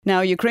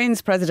Now,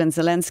 Ukraine's President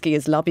Zelensky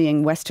is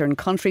lobbying Western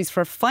countries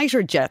for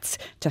fighter jets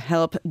to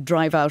help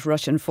drive out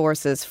Russian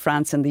forces.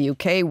 France and the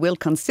UK will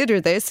consider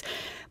this,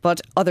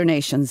 but other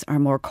nations are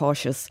more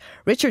cautious.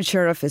 Richard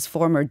Sheriff is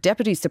former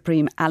Deputy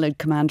Supreme Allied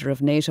Commander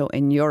of NATO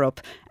in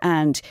Europe,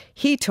 and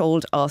he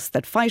told us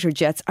that fighter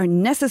jets are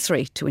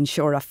necessary to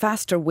ensure a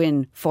faster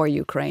win for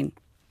Ukraine.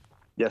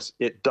 Yes,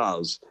 it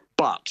does.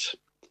 But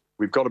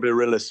we've got to be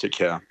realistic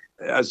here.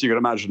 As you can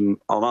imagine,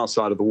 on our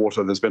side of the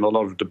water, there's been a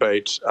lot of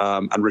debate,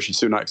 and Rishi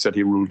Sunak said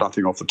he ruled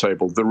nothing off the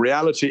table. The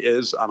reality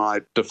is, and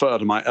I defer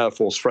to my Air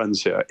Force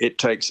friends here, it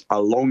takes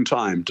a long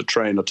time to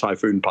train a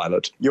Typhoon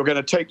pilot. You're going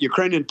to take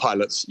Ukrainian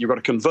pilots, you've got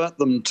to convert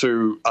them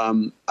to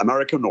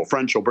American or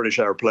French or British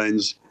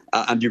airplanes,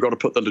 and you've got to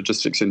put the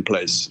logistics in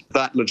place.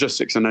 That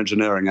logistics and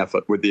engineering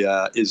effort with the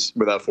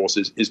Air Force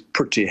is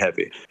pretty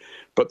heavy.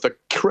 But the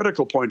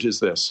critical point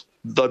is this: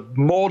 the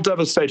more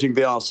devastating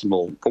the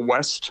arsenal, the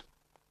West,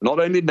 not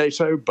only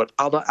NATO, but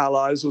other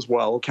allies as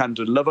well, can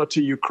deliver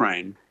to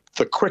Ukraine,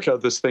 the quicker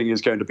this thing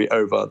is going to be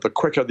over, the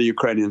quicker the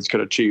Ukrainians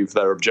can achieve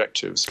their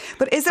objectives.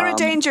 But is there a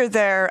danger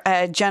there,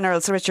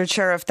 General Sir Richard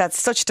Sheriff, that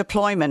such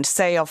deployment,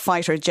 say, of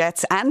fighter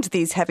jets and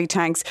these heavy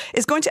tanks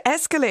is going to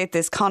escalate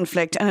this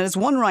conflict and, as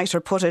one writer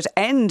put it,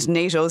 end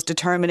NATO's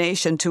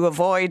determination to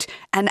avoid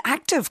an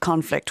active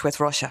conflict with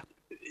Russia?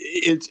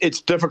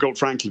 It's difficult,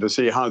 frankly, to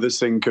see how this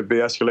thing could be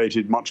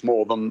escalated much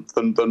more than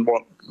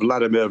what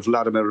Vladimir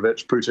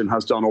Vladimirovich Putin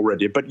has done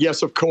already. But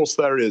yes, of course,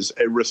 there is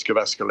a risk of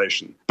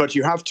escalation. But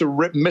you have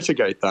to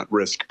mitigate that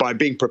risk by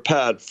being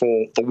prepared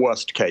for the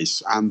worst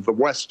case. And the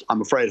West,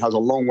 I'm afraid, has a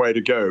long way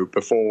to go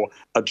before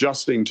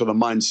adjusting to the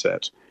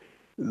mindset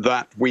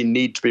that we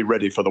need to be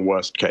ready for the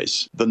worst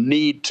case. The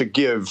need to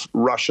give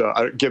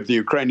the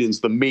Ukrainians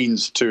the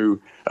means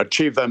to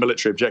achieve their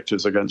military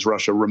objectives against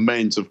Russia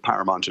remains of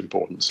paramount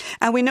importance.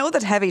 And we know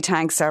that heavy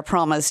tanks are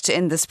promised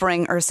in the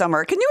spring or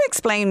summer. Can you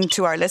explain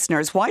to our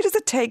listeners, why does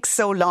it take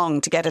so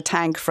long to get a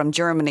tank from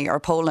Germany or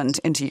Poland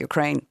into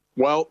Ukraine?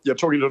 Well, you're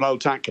talking to an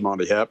old tank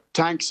commander here.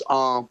 Tanks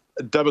are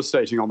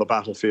devastating on the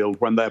battlefield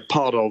when they're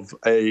part of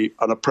an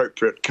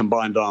appropriate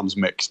combined arms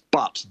mix,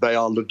 but they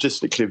are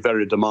logistically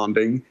very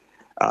demanding.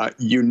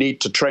 You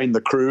need to train the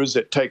crews.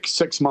 It takes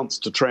 6 months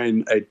to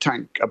train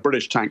a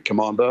British tank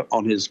commander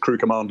on his crew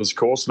commander's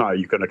course. Now,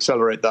 you can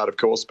accelerate that, of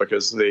course,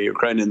 because the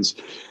Ukrainians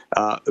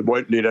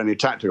won't need any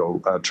tactical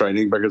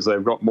training because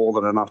they've got more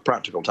than enough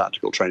practical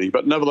tactical training.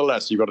 But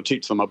nevertheless, you've got to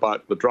teach them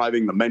about the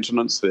driving, the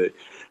maintenance, the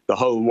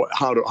whole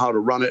how to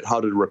run it, how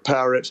to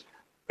repair it.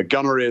 The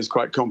gunnery is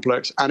quite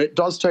complex, and it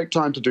does take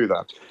time to do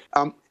that.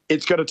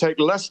 It's going to take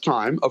less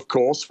time, of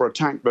course, for a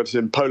tank that's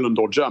in Poland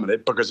or Germany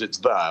because it's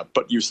there,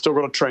 but you've still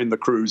got to train the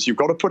crews. You've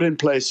got to put in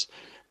place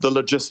the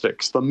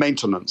logistics, the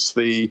maintenance,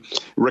 the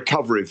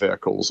recovery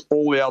vehicles,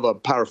 all the other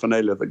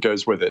paraphernalia that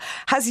goes with it.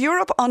 Has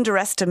Europe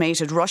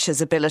underestimated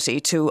Russia's ability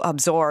to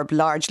absorb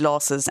large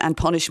losses and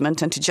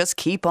punishment and to just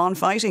keep on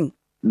fighting?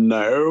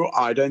 No,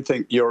 I don't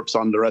think Europe's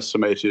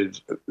underestimated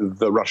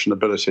the Russian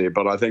ability,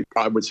 but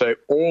I would say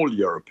all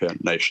European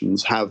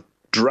nations have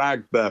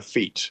dragged their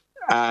feet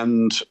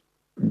and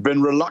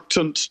been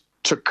reluctant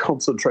to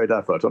concentrate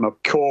effort. And a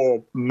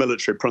core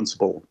military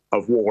principle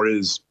of war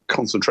is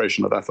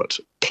concentration of effort.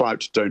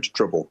 Clout, don't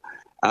dribble.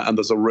 And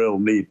there's a real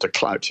need to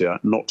clout here,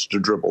 not to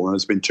dribble. And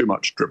there's been too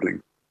much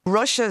dribbling.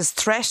 Russia's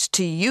threat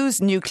to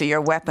use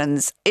nuclear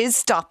weapons is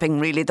stopping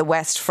really the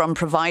West from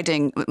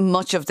providing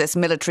much of this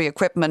military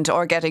equipment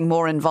or getting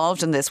more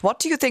involved in this. What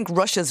do you think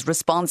Russia's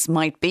response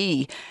might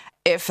be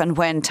if and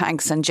when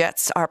tanks and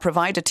jets are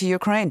provided to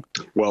Ukraine?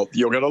 Well,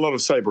 you'll get a lot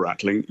of saber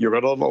rattling. You'll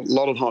get a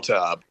lot of hot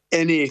air.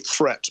 Any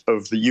threat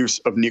of the use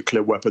of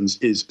nuclear weapons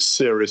is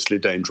seriously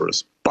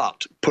dangerous.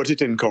 But put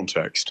it in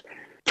context.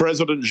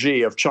 President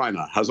Xi of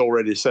China has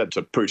already said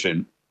to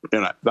Putin,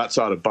 that's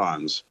out of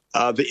bounds.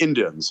 The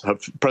Indians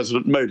have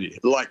President Modi,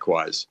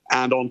 likewise.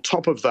 And on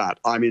top of that,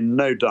 I'm in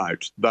no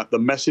doubt that the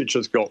message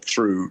has got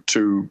through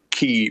to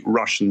key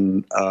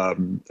Russian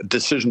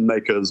decision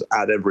makers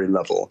at every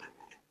level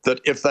that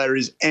if there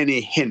is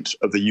any hint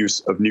of the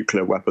use of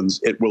nuclear weapons,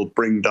 it will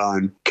bring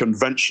down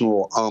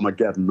conventional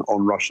Armageddon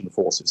on Russian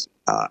forces.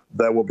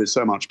 There will be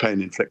so much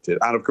pain inflicted.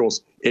 And of course,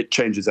 it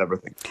changes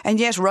everything. And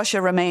yet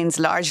Russia remains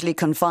largely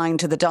confined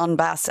to the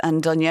Donbass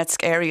and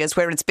Donetsk areas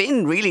where it's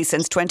been really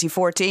since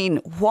 2014.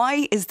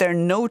 Why is there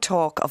no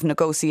talk of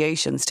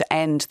negotiations to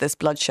end this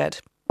bloodshed?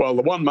 Well,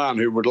 the one man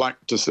who would like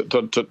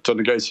to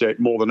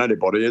negotiate more than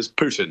anybody is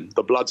Putin,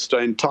 the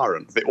bloodstained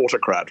tyrant, the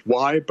autocrat.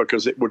 Why?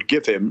 Because it would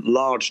give him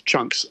large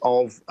chunks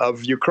of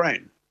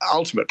Ukraine.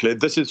 Ultimately,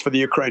 this is for the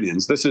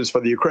Ukrainians. This is for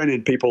the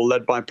Ukrainian people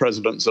led by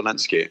President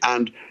Zelensky.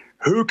 And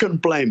who can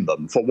blame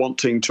them for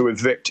wanting to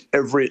evict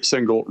every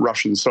single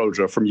Russian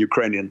soldier from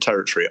Ukrainian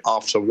territory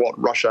after what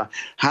Russia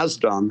has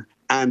done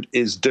and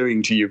is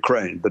doing to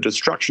Ukraine? The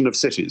destruction of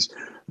cities,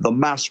 the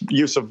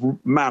use of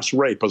mass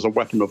rape as a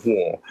weapon of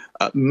war,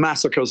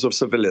 massacres of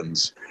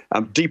civilians,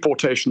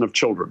 deportation of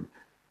children.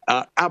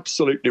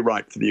 Absolutely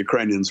right for the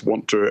Ukrainians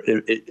want to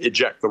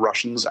eject the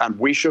Russians, and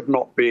we should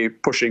not be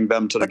pushing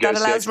them to negotiate. But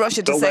that allows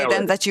Russia to say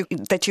then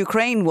that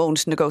Ukraine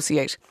won't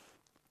negotiate.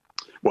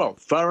 Well,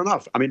 fair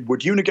enough. I mean,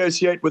 would you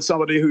negotiate with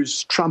somebody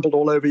who's trampled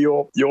all over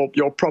your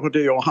property,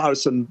 your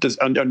house, and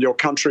your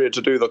country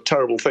to do the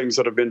terrible things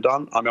that have been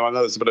done? I mean, I know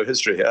there's a bit of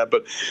history here,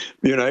 but,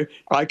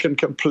 I can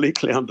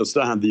completely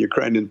understand the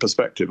Ukrainian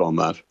perspective on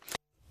that.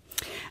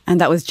 And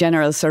that was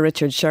General Sir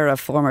Richard Shirra,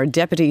 former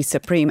Deputy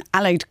Supreme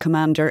Allied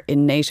Commander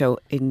in NATO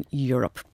in Europe.